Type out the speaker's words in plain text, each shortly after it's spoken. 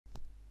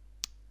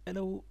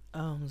Hello,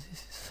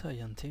 this is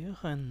Ayant here,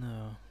 and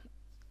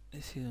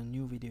this is a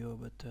new video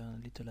about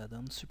little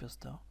add-on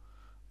SuperStar,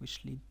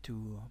 which lead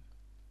to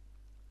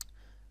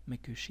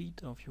make a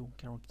sheet of your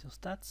character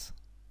stats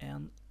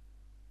and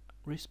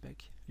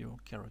respec your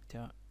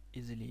character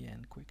easily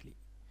and quickly.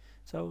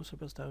 So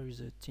SuperStar is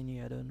a tiny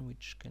add-on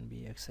which can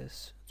be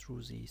accessed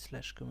through the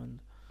slash command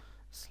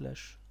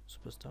slash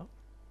SuperStar,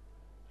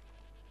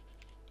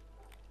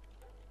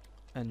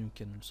 and you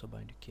can also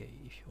bind a key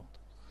if you want.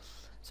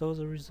 So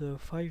there is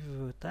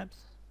 5 tabs.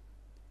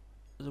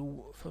 The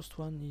first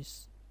one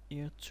is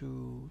here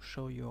to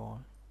show your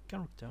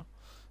character,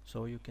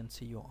 so you can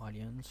see your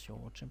alliance, your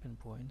champion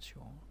points,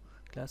 your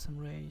class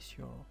and race,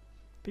 your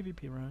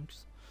PvP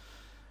ranks,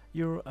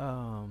 your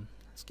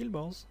skill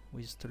bars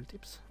with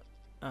tooltips.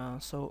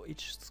 So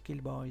each skill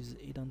bar is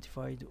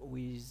identified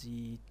with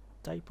the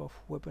type of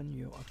weapon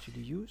you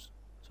actually use.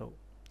 So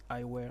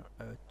I wear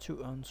a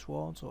 2-hand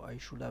sword, so I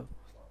should have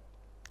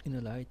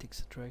inner light,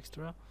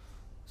 etc.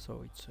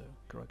 So it's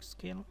a correct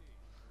skill.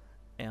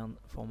 And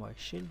for my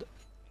shield,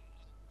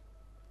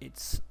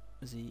 it's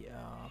the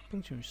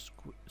puncturing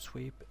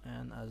sweep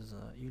and as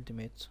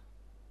ultimate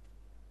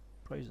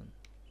poison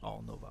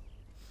or nova,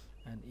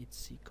 and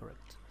it's the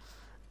correct.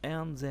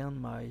 And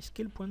then my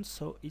skill points,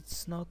 so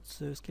it's not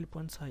the skill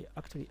points I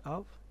actually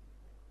have.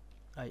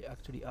 I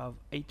actually have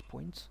 8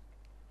 points,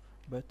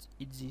 but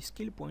it's the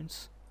skill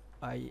points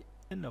I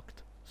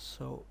unlocked.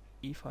 So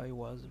if I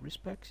was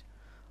respec,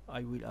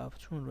 I will have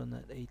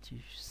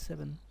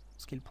 287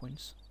 skill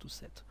points to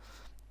set.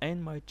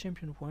 And my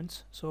champion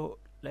points, so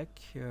like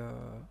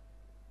the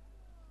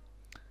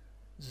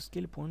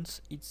skill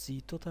points, it's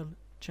the total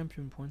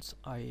champion points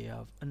I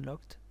have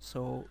unlocked.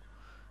 So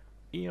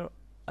here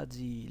at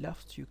the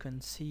left you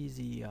can see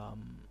the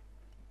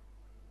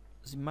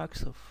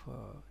max of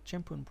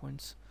champion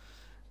points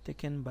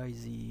taken by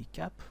the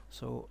cap.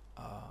 So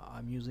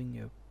I'm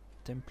using a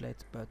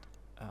template, but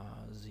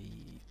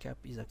the cap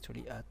is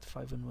actually at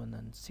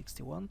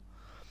 561,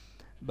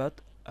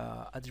 but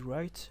at the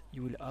right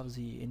you will have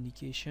the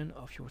indication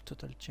of your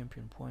total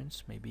champion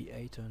points, maybe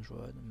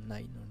 800,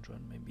 900,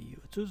 maybe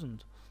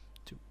 1000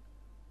 too.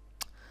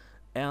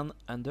 And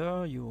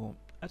under your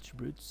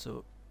attributes,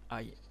 so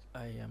I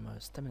am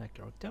a stamina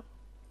character,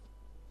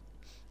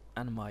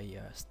 and my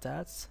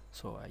stats,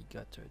 so I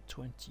got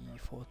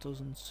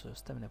 24,000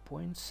 stamina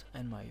points,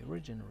 and my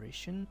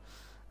regeneration,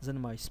 then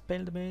my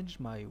spell damage,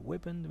 my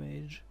weapon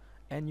damage,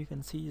 and you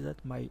can see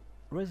that my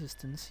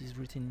resistance is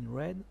written in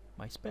red,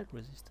 my spell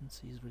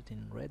resistance is written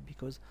in red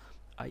because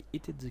I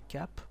hit the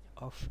cap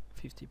of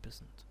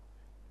 50%.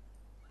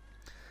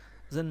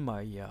 Then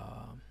my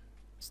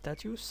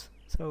status,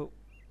 so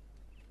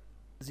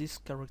this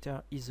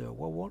character is a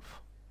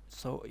werewolf,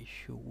 so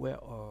if you were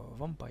a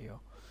vampire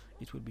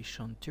it will be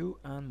shown too,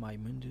 and my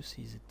mundus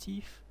is a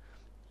thief,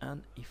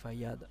 and if I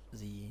add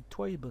the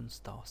Twilight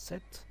Star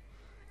set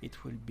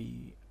it will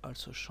be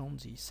also shown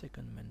the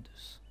second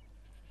mundus.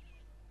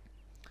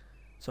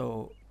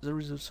 So there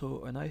is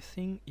also a nice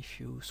thing: if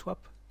you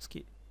swap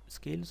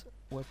skills,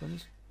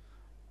 weapons,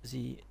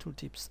 the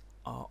tooltips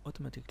are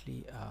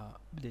automatically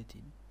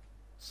updated.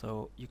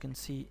 So you can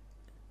see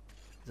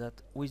that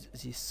with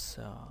this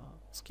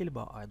skill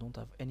bar I don't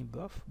have any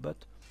buff,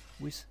 but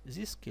with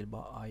this skill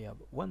bar I have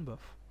 1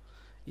 buff.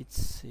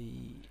 It's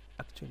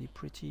actually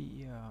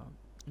pretty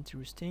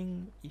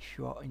interesting. If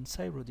you are in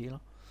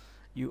Cyrodiil,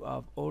 you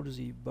have all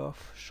the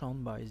buff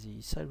shown by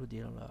the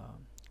Cyrodiil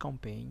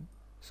campaign.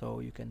 So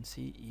you can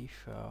see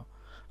if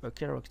a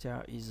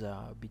character is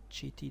a bit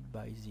cheated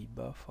by the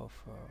buff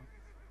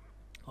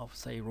of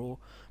Cyro,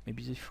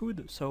 maybe the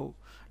food. So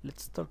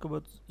let's talk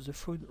about the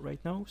food right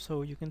now.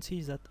 So you can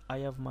see that I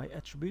have my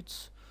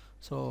attributes,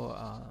 so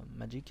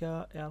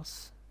Magicka,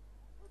 health,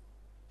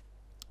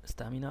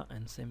 stamina,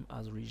 and same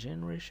as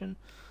regeneration.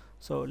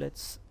 So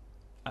let's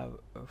have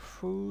a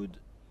food.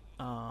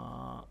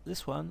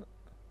 This one,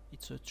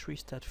 it's a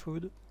 3-stat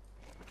food,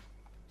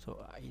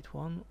 so I eat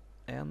one.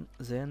 And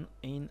then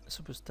in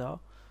SuperStar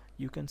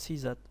you can see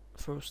that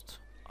first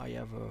I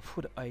have a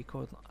food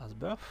icon as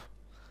buff,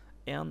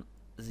 and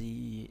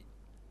the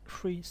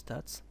 3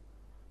 stats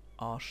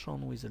are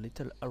shown with a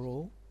little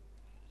arrow,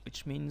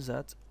 which means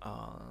that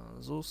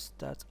those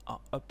stats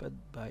are upped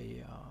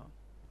by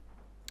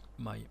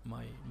my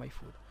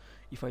food.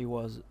 If I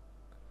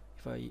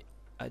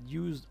had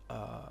used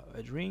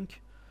a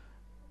drink,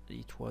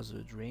 it was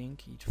a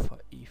drink.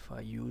 If I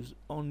use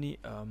only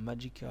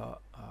Magicka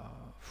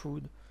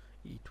food,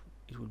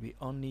 it will be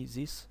only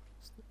this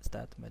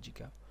stat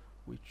Magicka,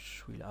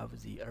 which will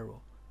have the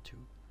arrow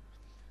too.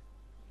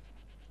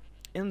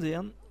 And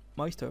then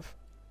my stuff.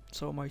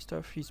 So my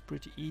stuff is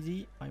pretty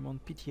easy. I'm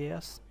on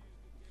PTS.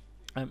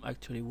 I'm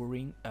actually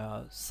wearing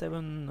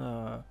 7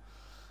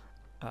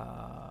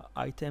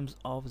 items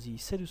of the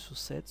Seducer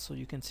set. So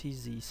you can see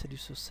the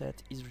Seducer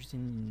set is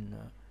written in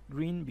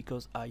green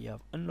because I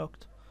have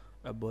unlocked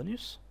a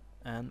bonus,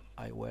 and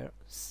I wear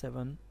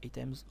 7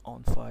 items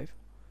on 5.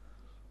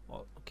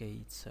 Well, okay,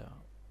 it's a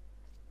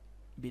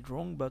bit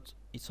wrong, but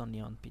it's only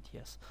on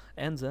PTS.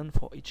 And then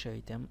for each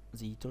item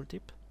the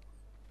tooltip,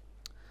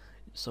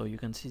 So you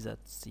can see that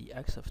the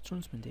axe of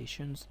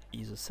transmutations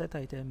is a set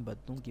item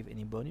but don't give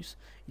any bonus.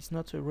 It's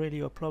not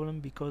really a problem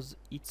because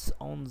it's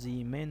on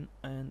the main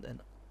end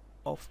and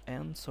off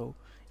end, so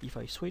if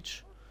I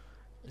switch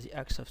the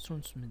axe of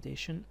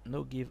transmutation,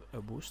 no give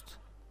a boost.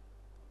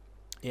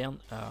 And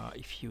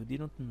if you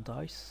didn't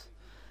notice,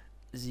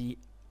 the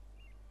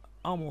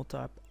armor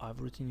type I've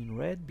written in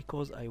red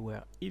because I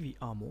wear heavy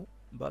armor,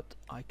 but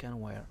I can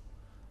wear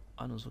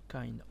another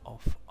kind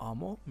of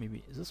armor,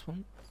 maybe this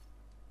one,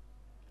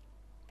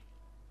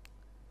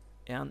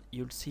 and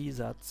you'll see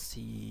that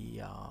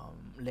the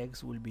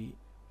legs will be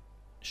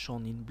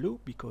shown in blue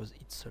because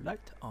it's a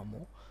light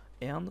armor,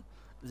 and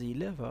the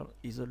level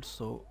is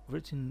also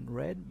written in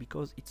red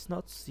because it's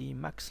not the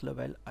max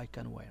level I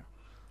can wear.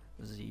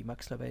 The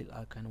max level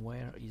I can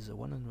wear is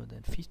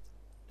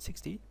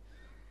 160,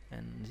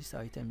 and this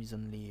item is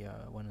only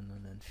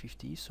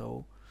 150,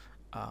 so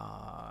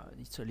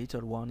it's a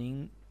little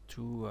warning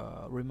to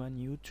remind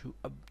you to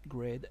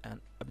upgrade and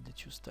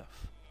update your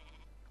stuff.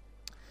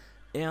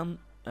 And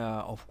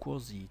of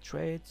course the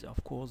traits,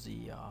 of course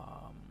the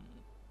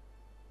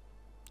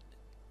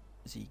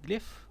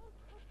glyph,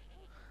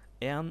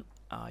 and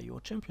your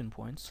champion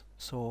points.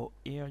 So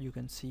here you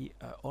can see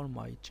all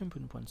my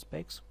champion point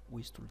specs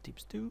with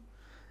tooltips too.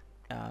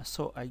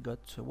 So I got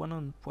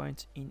 100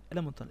 points in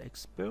elemental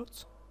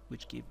expert,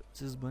 which give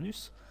this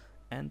bonus,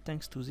 and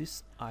thanks to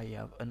this I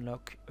have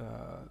unlocked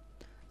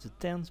the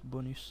 10th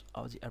bonus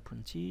of the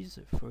apprentice,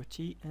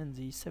 30 and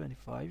the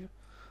 75.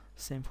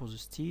 Same for the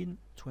steel,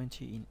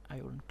 20 in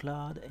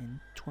ironclad and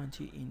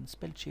 20 in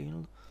spell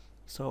shield.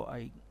 So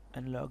I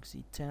unlock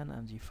the 10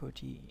 and the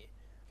 30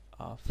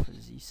 of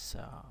this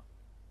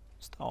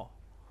star.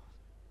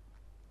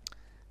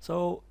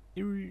 So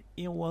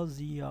here was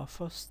the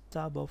first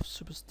tab of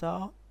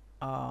SuperStar.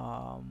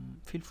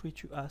 Feel free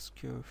to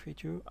ask your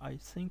feature. I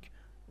think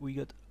we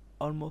got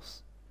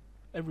almost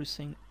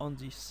everything on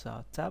this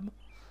tab,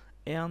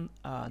 and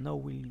now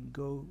we'll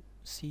go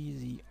see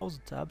the other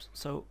tabs.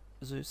 So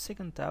the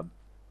second tab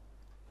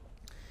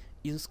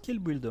is skill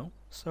builder.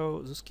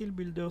 So the skill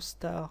builder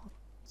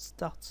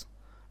starts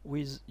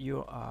with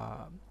your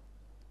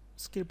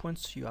skill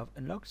points you have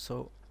unlocked,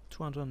 so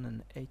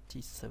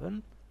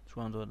 287,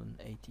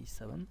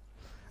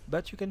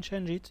 but you can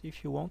change it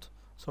if you want.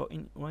 So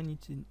when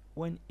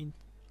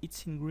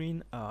it's in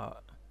green,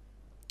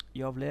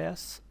 you have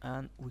less,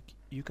 and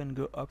you can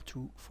go up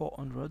to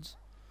 400,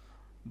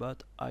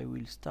 but I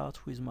will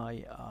start with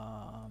my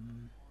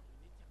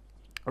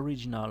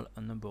original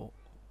number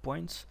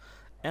points.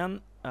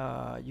 And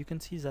you can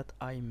see that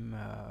I'm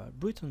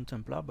Briton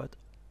Templar, but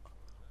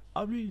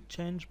I will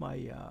change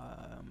my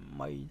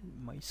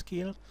my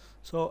skill.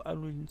 So I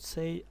will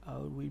say I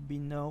will be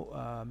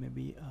now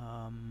maybe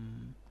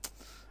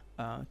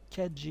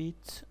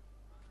Khajiit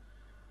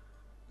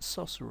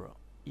Sorcerer.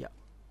 Yeah.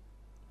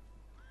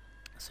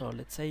 So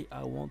let's say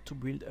I want to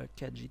build a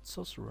Khajiit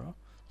Sorcerer.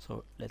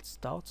 So let's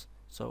start.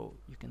 So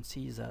you can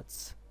see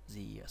that's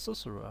the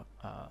Sorcerer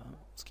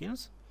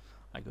skills.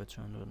 I got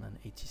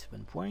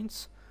 287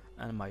 points,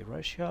 and my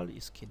racial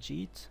is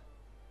Khajiit,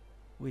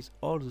 with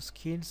all the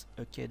skills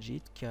a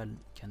Khajiit can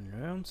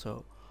learn.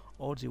 So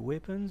all the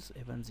weapons,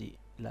 even the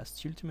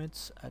last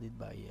ultimates added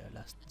by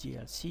last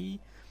DLC,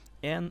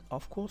 and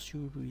of course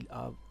you will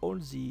have all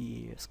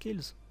the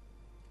skills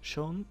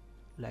shown,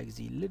 like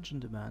the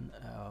Legendman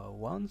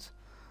ones,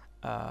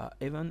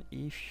 even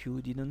if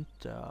you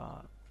didn't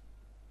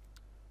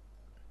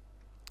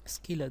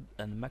skilled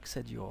and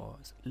maxed your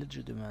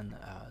Legendman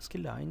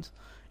skill lines.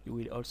 You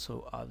will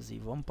also have the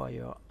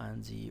vampire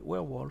and the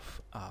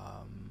werewolf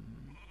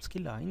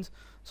skill lines.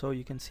 So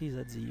you can see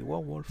that the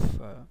werewolf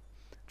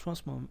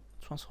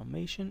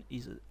transformation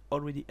is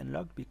already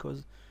unlocked,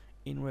 because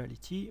in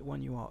reality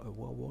when you are a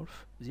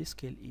werewolf this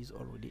skill is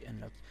already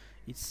unlocked.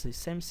 It's the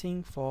same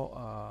thing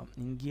for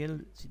in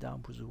guild, the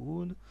Dark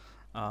Brotherhood,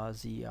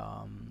 the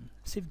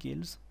Civ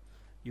guilds.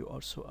 You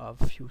also have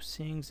few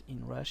things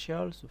in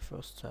racial. The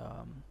first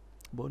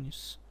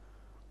bonus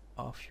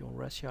of your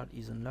racial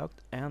is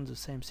unlocked, and the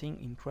same thing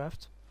in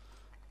craft.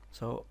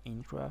 So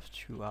in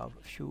craft you have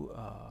few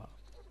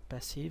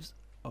passives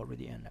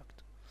already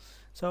unlocked.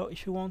 So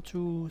if you want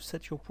to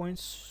set your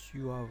points,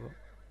 you have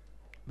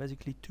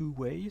basically two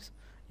ways.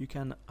 You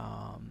can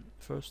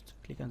first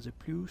click on the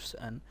plus,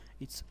 and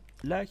it's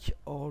like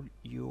all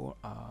your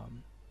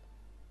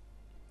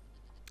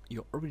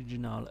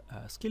original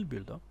skill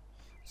builder.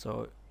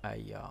 So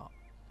I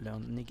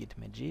learn negate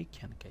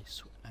magic, and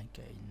I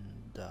can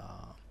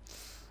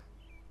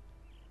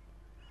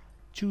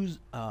choose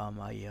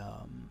my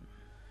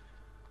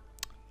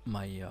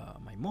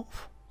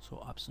morph,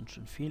 so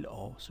absorption field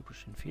or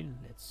suppression field.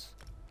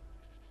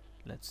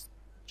 Let's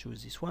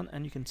choose this one,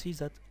 and you can see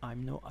that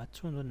I'm now at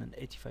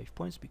 285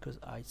 points because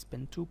I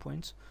spent 2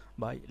 points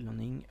by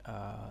learning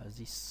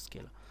this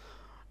skill.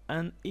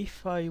 And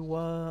if I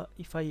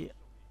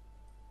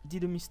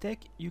did a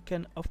mistake, you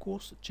can of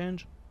course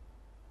change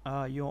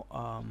your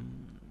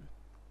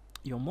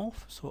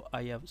morph. So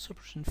I have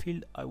suppression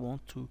field, I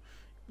want to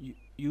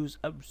use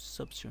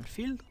absorption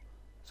field.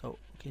 So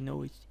okay,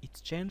 now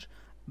it's changed,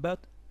 but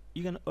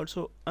you can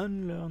also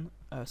unlearn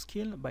a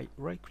skill by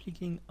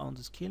right-clicking on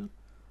the skill,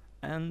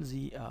 and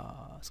the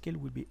skill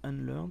will be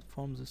unlearned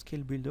from the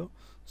skill builder,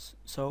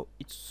 so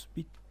it's a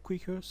bit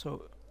quicker.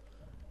 So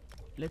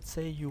let's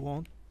say you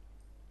want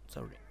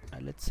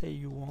let's say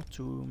you want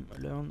to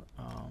learn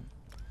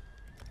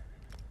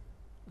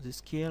this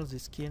skill,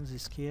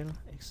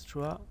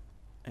 extra,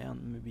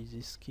 and maybe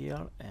this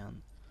skill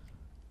and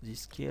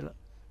this skill.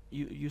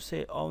 You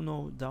say, oh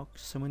no, dark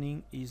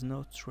summoning is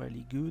not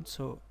really good,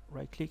 so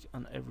right click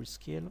on every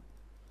skill,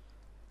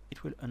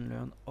 it will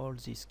unlearn all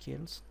these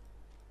skills.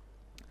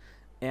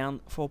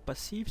 And for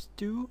passives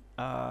too,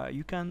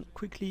 you can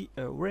quickly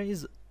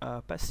raise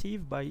a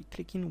passive by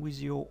clicking with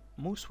your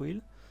mouse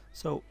wheel,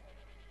 so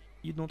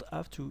you don't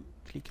have to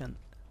click on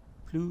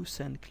plus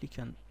and click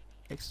on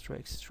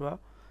extra.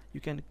 You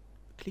can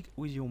click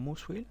with your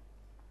mouse wheel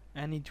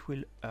and it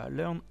will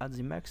learn at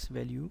the max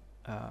value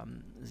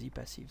the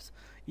passives.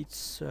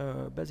 It's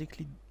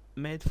basically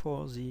made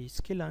for the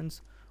skill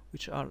lines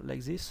which are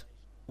like this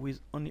with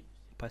only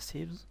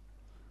passives.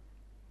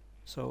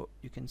 So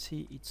you can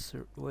see it's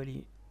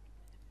really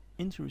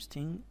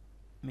interesting.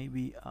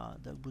 Maybe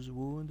Dark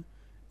Buzzwood,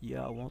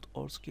 yeah, I want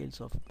all skills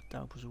of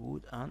Dark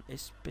Buzzwood, and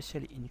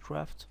especially in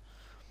craft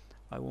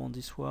I want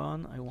this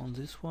one, I want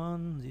this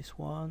one,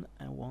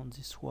 I want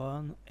this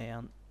one,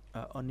 and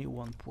only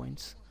 1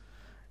 point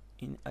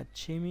in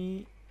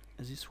alchemy,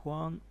 this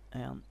one,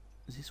 and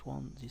this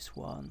one,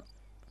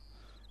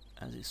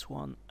 and this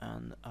one,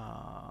 and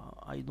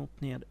I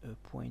don't need a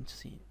point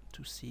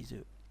to see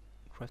the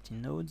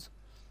crafting nodes.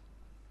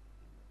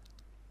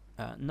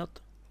 Not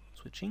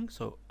switching,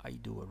 so I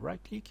do a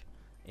right click,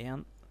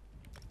 and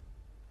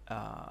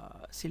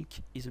silk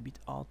is a bit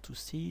hard to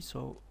see,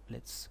 so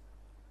let's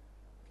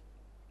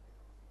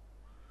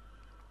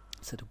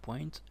set a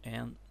point,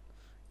 and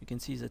you can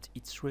see that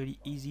it's really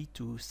easy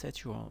to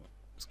set your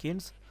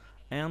skills,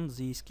 and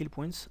the skill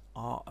points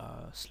are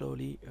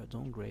slowly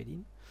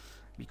downgrading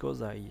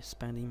because I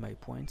spending my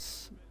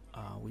points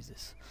with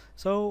this.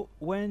 So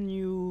when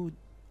you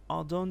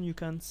are done, you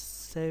can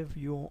save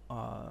your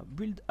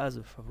build as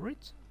a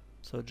favorite,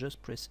 so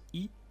just press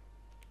E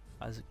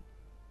as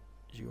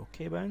your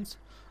keybinds.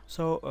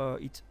 So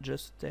it's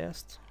just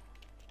test,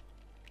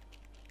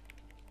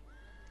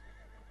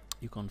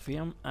 you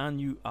confirm, and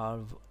you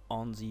have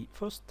on the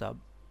fourth tab,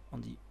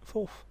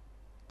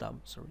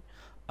 sorry,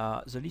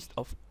 the list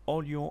of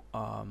all your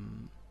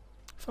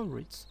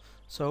favorites.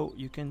 So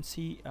you can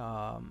see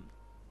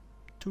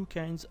two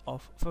kinds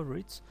of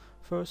favorites.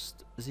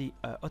 First, the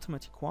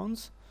automatic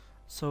ones.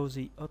 So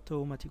the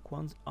automatic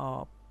ones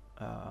are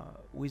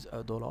with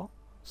 $1.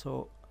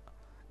 So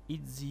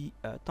it's the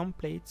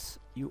templates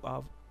you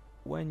have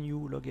when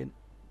you log in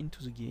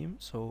into the game.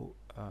 So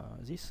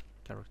this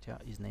character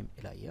is named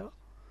Elia,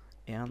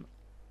 and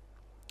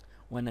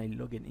when I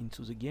log in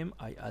into the game,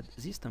 I add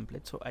this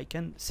template, so I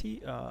can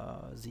see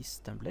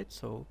this template.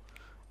 So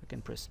I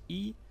can press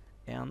E,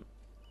 and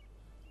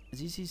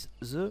this is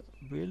the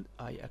build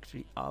I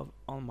actually have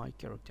on my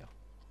character.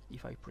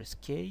 If I press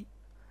K,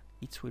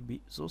 it will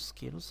be those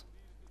skills,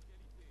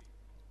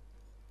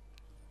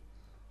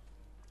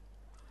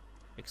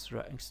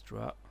 extra.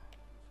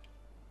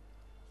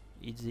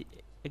 It's the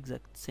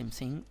exact same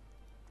thing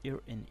here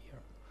and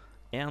here.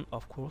 And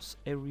of course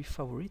every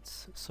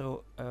favorites,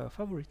 so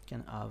favorite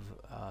can have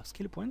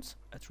skill points,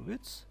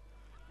 attributes,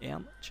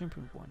 and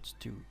champion points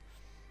too.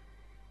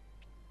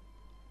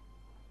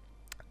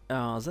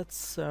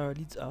 That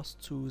leads us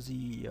to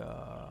the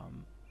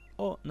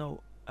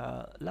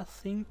last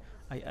thing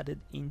I added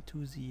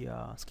into the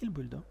skill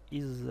builder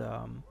is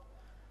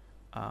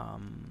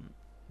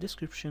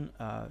description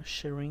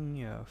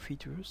sharing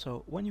feature.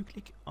 So when you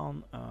click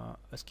on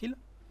a skill,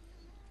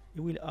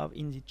 you will have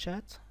in the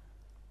chat,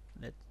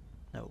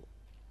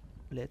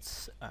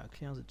 let's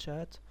clear the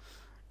chat.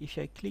 If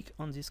I click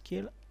on this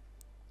skill,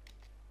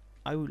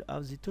 I will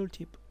have the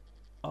tooltip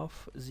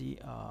of the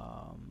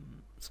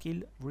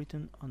skill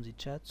written on the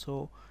chat.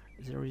 So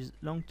there is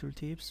long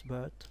tooltips,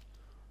 but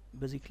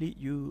basically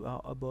you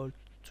are able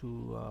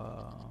to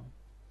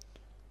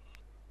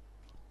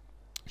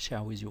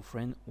share with your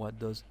friend what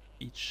does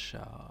each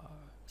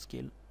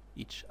skill,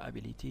 each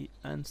ability,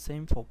 and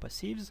same for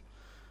passives.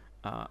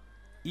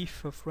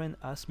 If a friend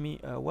asks me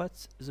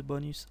what's the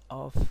bonus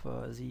of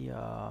the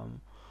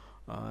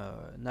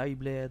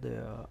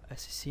Nightblade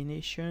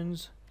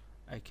assassinations,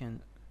 I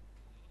can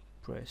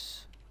go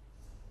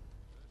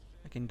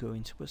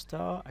in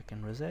SuperStar, I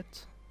can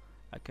reset,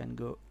 I can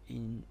go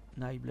in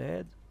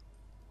Nightblade,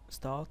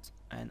 start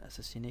and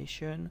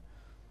assassination,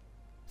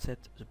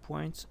 set the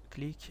points,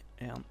 click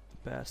and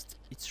paste.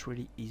 It's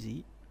really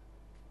easy.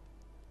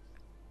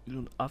 You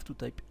don't have to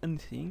type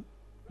anything,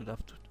 you don't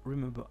have to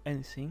remember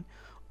anything.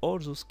 All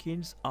those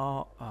skills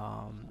are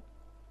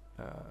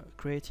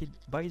created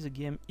by the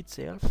game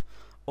itself.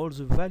 All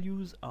the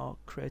values are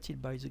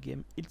created by the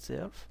game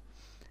itself.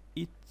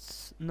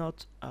 It's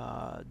not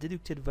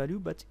deducted value,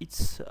 but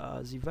it's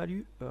the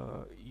value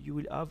you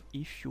will have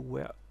if you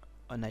were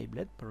an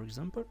Nightblade, for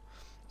example.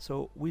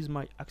 So with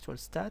my actual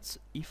stats,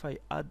 if I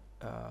add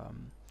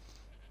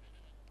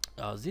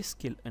this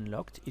skill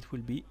unlocked, it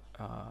will be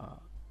a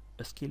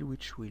skill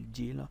which will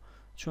deal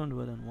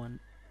 201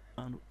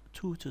 and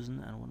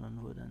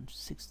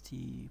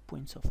 2160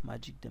 points of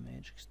magic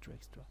damage, extra.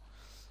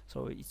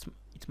 So it's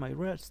my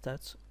real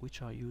stats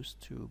which are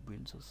used to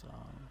build those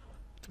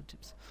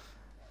tooltips.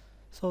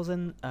 So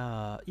then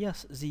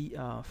yes,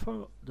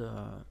 for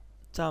the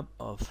tab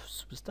of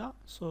SuperStar,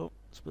 so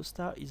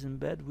SuperStar is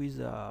embedded with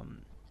the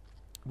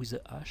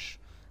hash.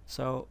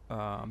 So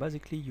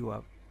basically you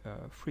have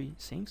three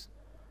things.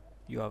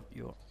 You have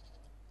your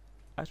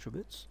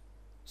attributes,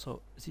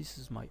 so this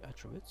is my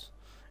attributes.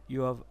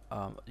 You have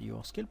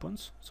your skill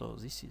points, so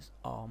this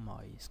are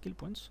my skill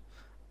points,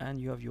 and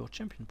you have your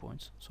champion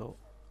points, so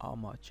are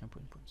my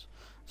champion points.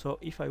 So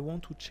if I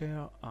want to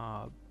share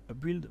my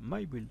build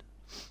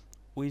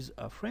with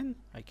a friend,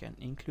 I can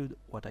include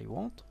what I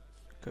want,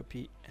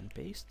 copy and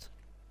paste,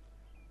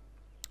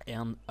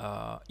 and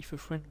if a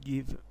friend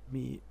give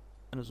me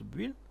another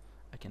build,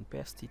 I can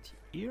paste it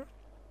here,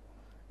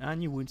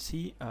 and you will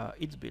see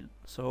its build.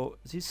 So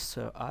this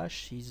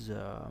hash is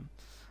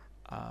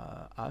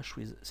hash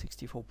with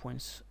 64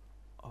 points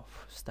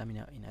of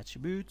stamina in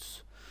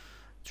attributes,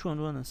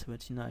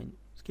 279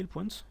 skill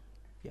points.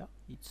 Yeah,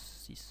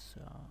 it's this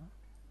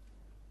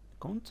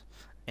count,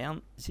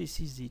 and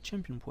this is the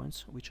champion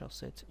points which are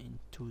set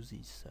into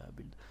this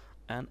build.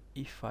 And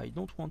if I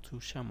don't want to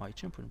share my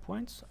champion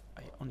points,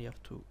 I only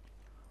have to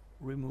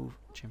remove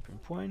champion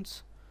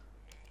points,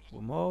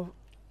 remove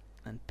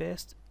and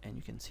paste, and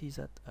you can see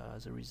that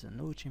there is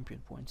no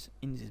champion points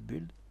in this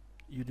build.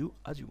 You do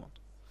as you want,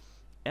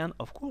 and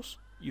of course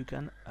you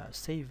can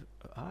save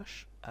a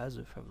hash as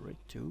a favorite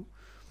too.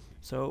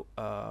 So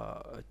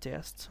a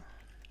test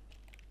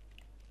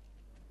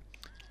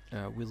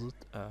without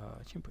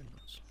champion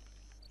points.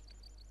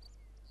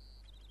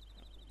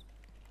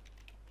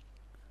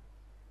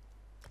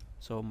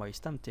 So my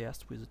stamp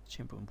test with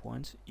champion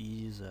points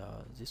is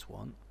this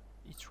one.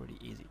 It's really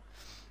easy.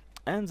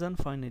 And then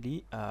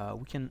finally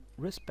we can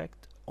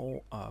respect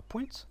all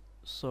points.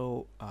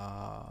 So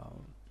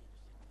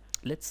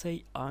let's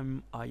say I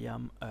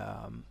am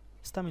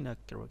stamina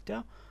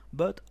character,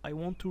 but I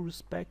want to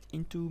respect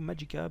into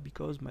Magicka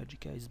because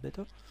Magicka is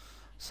better.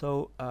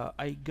 So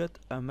I got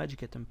a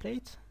Magicka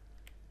template.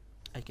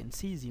 I can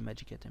see the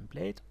Magicka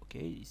template.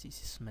 Okay, this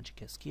is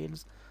Magicka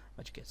skills,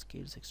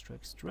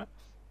 extra.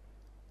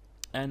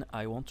 And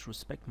I want to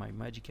respect my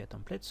Magicka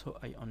template, so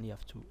I only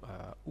have to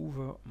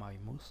hover my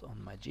mouse on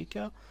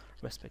Magicka,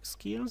 respect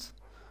skills.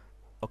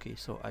 Okay,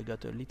 so I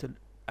got a little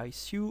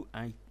ICU.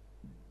 I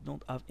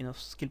don't have enough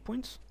skill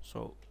points,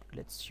 so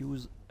let's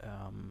use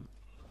a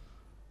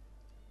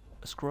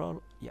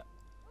scroll. Yeah,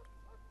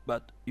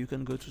 but you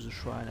can go to the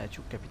shrine at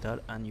your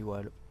capital, and you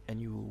will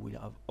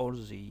have all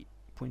the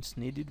points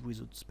needed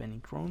without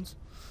spending crowns.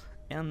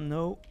 And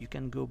now you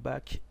can go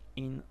back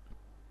in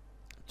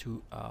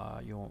to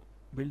your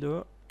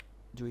builder,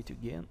 do it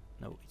again.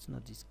 No, it's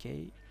not this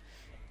K,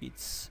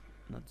 it's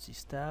not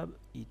this tab,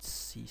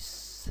 it's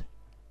this.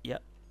 Yeah,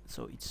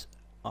 so it's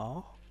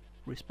R,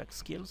 respect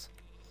skills.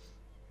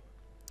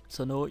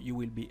 So now you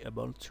will be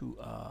able to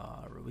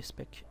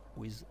respect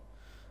with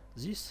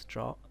this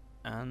draw,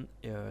 and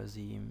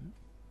the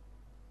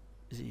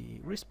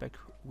respect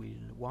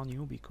will warn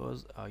you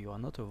because you are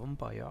not a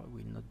vampire,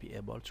 will not be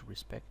able to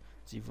respect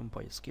the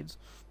vampire skills,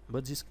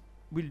 but this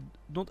will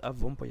don't have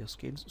vampire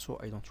skills, so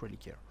I don't really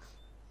care.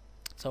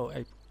 So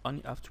I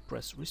only have to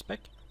press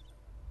respect,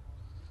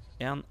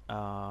 and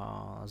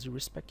the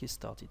respect is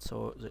started.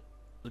 So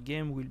the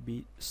game will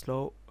be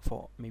slow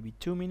for maybe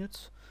 2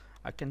 minutes.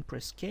 I can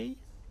press K,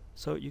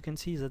 so you can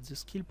see that the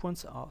skill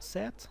points are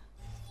set.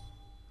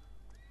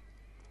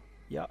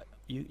 Yeah,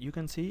 you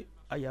can see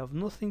I have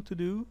nothing to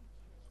do,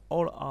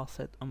 all are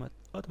set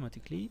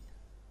automatically.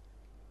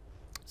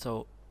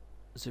 So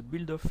the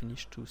builder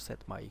finished to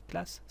set my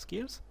class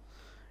skills.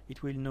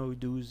 It will now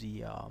do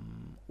the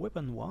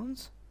weapon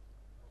ones.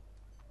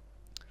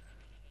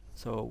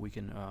 So we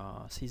can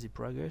see the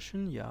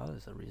progression. Yeah,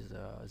 there is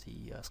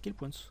the skill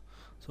points.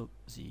 So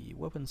the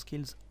weapon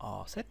skills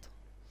are set.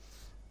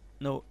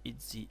 Now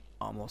it's the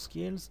armor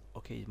skills.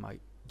 Okay, my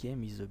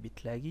game is a bit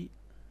laggy.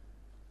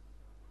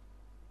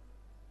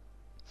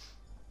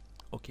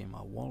 Okay,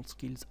 my world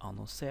skills are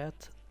now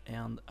set,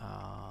 and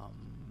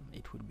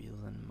it will be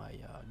then my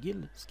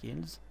guild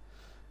skills,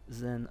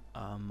 then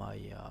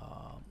my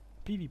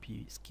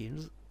PvP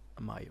skills,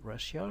 my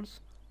racials,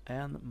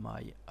 and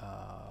my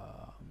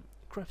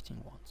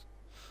crafting ones.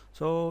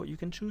 So you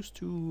can choose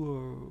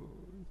to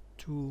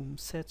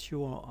set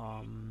your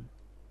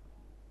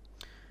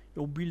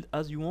build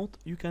as you want.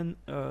 You can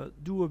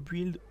do a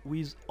build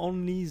with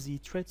only the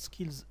trait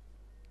skills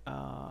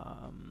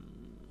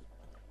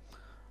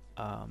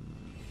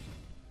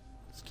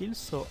skills.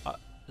 So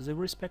the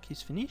respect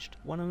is finished.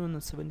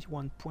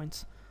 171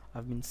 points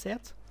have been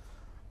set.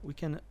 We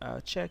can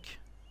check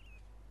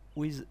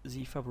with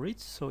the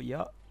favorites. So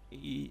yeah,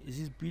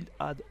 this build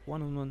had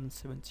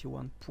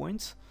 171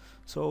 points.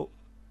 So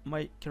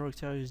my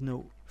character is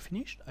now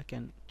finished. I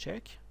can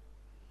check.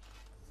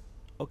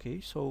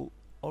 Okay, so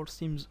all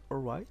seems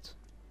alright.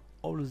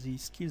 All the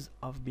skills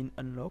have been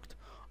unlocked.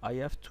 I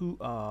have to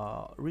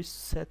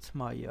reset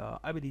my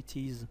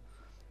abilities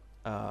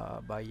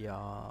by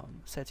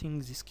setting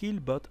the skill,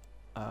 but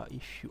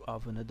if you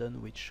have an add-on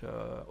which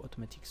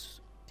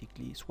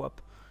automatically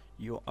swap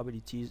your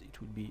abilities, it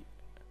will be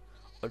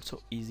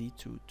also easy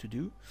to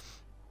do.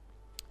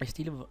 I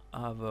still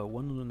have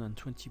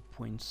 120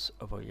 points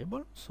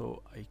available,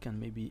 so I can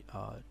maybe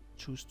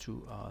choose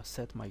to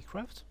set my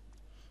craft.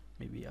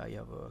 Maybe I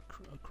have a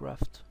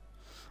craft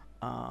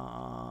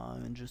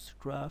and just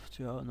craft.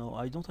 No,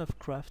 I don't have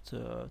craft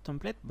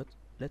template, but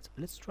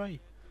let's try.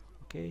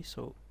 Okay,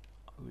 so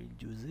I will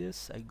do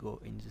this. I go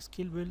in the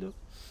skill builder.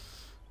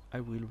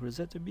 I will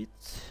reset a bit.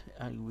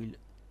 I will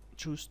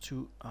choose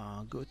to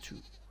go to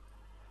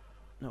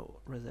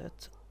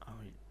reset. I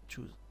will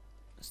choose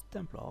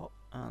Templar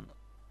and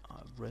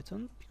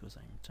Breton, because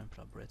I'm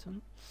Templar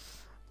Breton.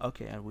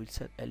 Okay, I will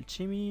set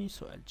alchemy.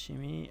 So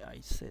alchemy, I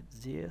set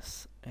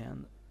this,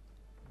 and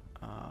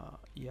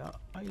yeah,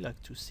 I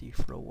like to see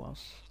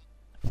flowers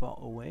far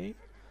away,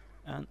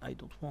 and I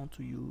don't want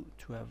to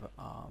have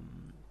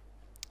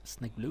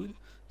snake blood.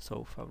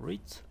 So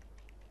favorite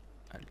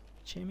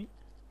alchemy,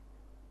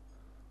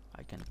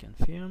 I can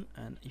confirm,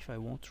 and if I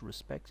want to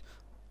respect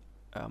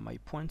my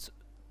points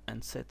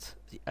and set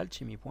the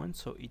alchemy point,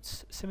 so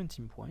it's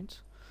 17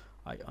 points,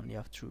 I only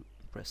have to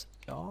press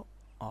R,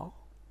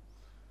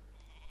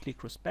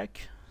 click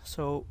respect,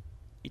 so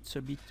it's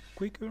a bit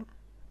quicker.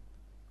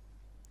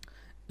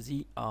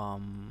 The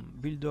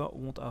builder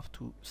won't have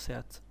to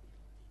set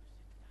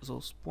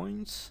those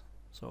points,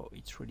 so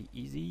it's really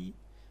easy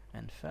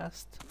and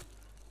fast,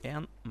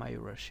 and my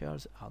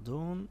ratios are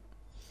done,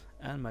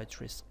 and my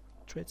trade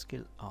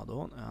skills are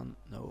done, and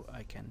now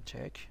I can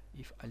check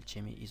if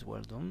alchemy is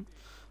well done.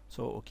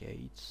 So okay,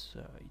 it's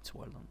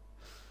well done,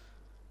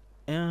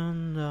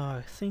 and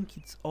I think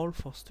it's all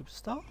for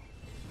SuperStar.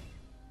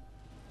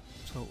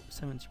 So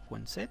 70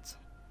 point set.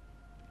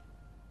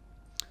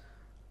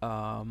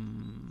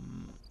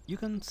 You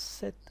can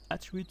set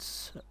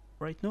attributes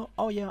right now.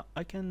 Oh yeah,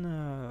 I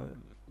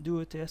can do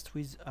a test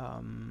with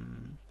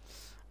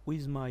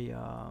my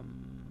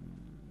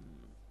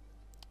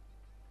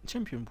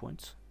champion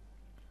points.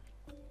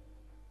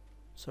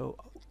 So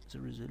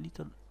there is a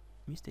little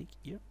mistake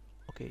here.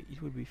 Okay,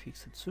 it will be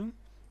fixed soon.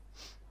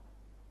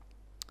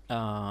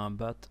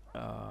 But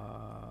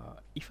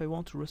if I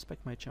want to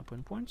respect my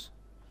champion points,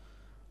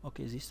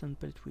 okay, this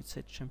template will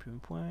set champion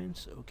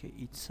points. Okay,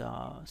 it's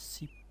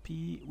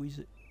CP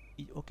with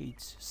okay,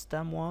 it's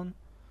stam 1.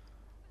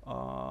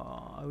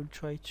 I will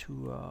try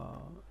to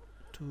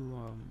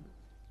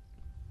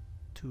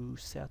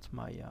set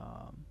my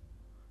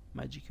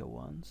Magica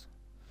ones.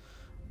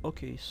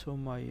 Okay, so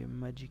my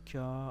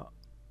Magica.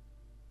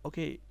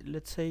 Okay,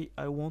 let's say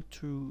I want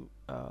to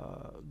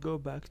go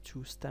back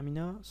to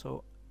stamina.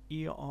 So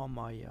here are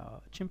my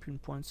champion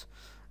points.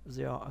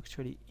 They are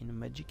actually in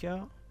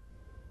Magica,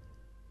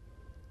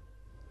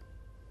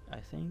 I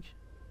think.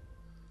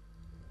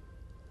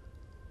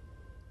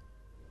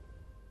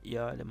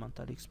 Yeah,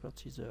 elemental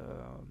expert is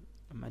a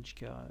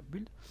Magica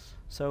build.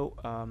 So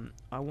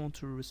I want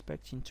to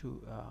respect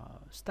into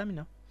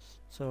stamina.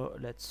 So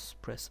let's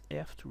press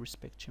F to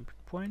respect champion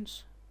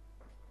points.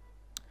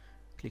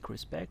 Click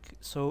respect.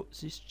 So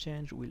this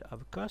change will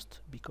have a cost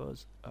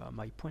because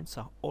my points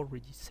are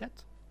already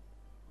set.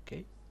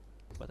 Okay,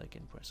 but I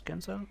can press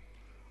cancel.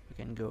 I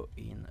can go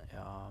in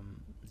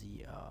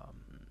the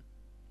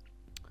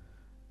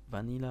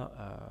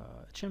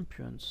vanilla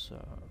champions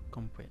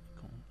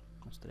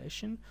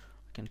constellation.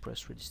 I can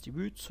press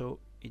redistribute, so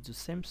it's the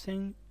same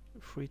thing,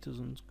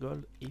 3000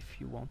 gold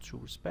if you want to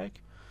respect.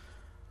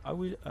 I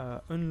will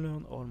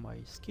unlearn all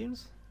my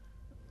skills.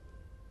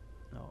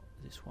 No,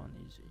 this one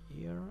is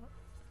here.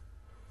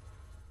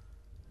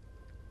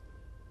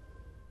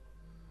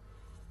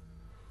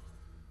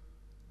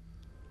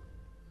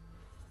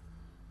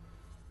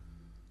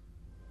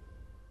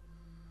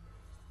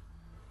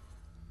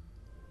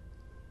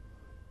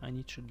 And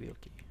it should be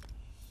okay.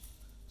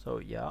 So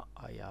yeah,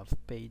 I have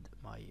paid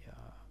my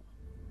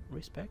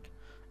respect,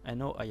 and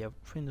now I have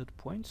 300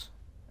 points,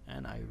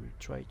 and I will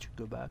try to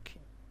go back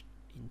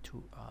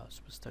into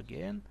SuperStar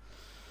again.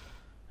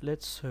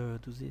 Let's do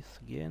this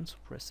again. So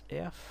press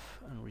F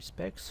and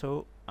respect.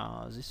 So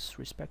this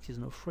respect is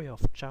now free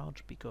of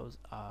charge because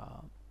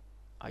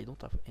I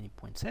don't have any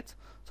point set,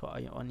 so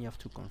I only have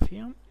to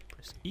confirm.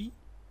 Press E.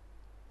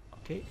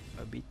 Okay,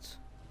 a bit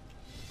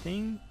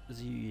thing.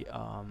 The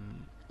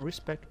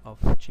respect of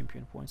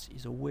champion points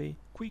is a way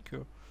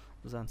quicker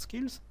than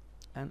skills,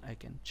 and I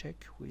can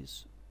check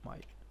with my.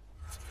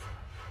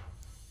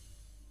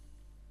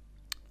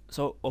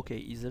 So okay,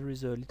 if there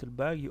is a little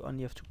bug, you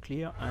only have to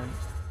clear, and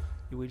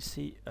you will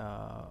see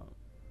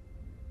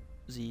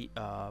the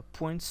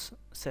points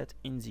set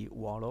in the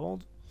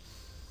warlord,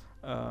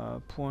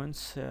 points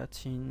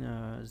set in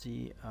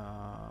the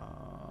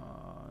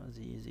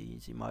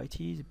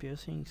mighty, the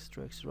piercing,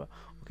 etc.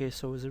 Okay,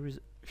 so there is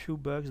a few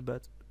bugs,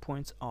 but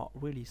points are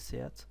really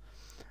set.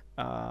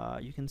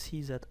 You can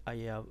see that I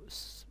have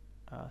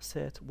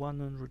set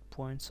 100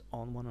 points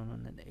on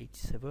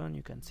 187.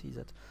 You can see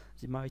that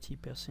the mighty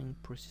piercing,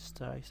 precise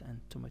strikes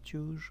and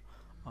thaumaturge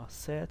are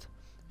set.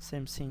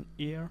 Same thing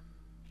here.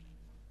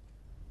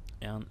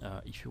 And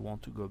if you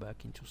want to go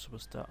back into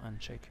SuperStar and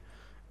check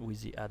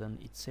with the add-on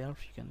itself,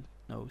 you can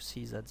now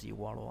see that the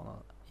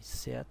warlord is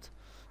set,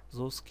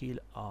 those skills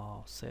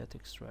are set,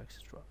 etc.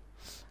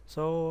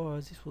 So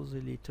this was a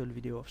little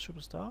video of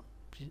SuperStar.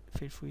 Please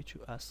feel free to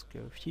ask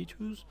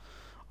features.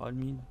 I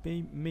mean,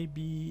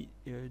 maybe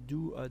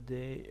do a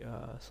day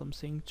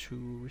something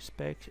to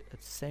respect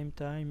at the same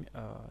time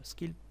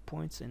skill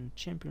points and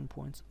champion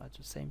points at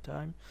the same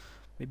time.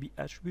 Maybe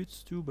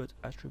attributes too, but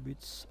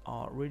attributes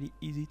are really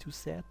easy to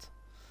set.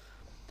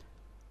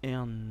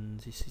 And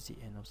this is the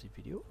end of the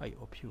video. I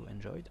hope you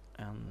enjoyed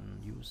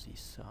and use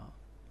this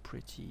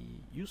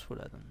pretty useful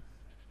add-on.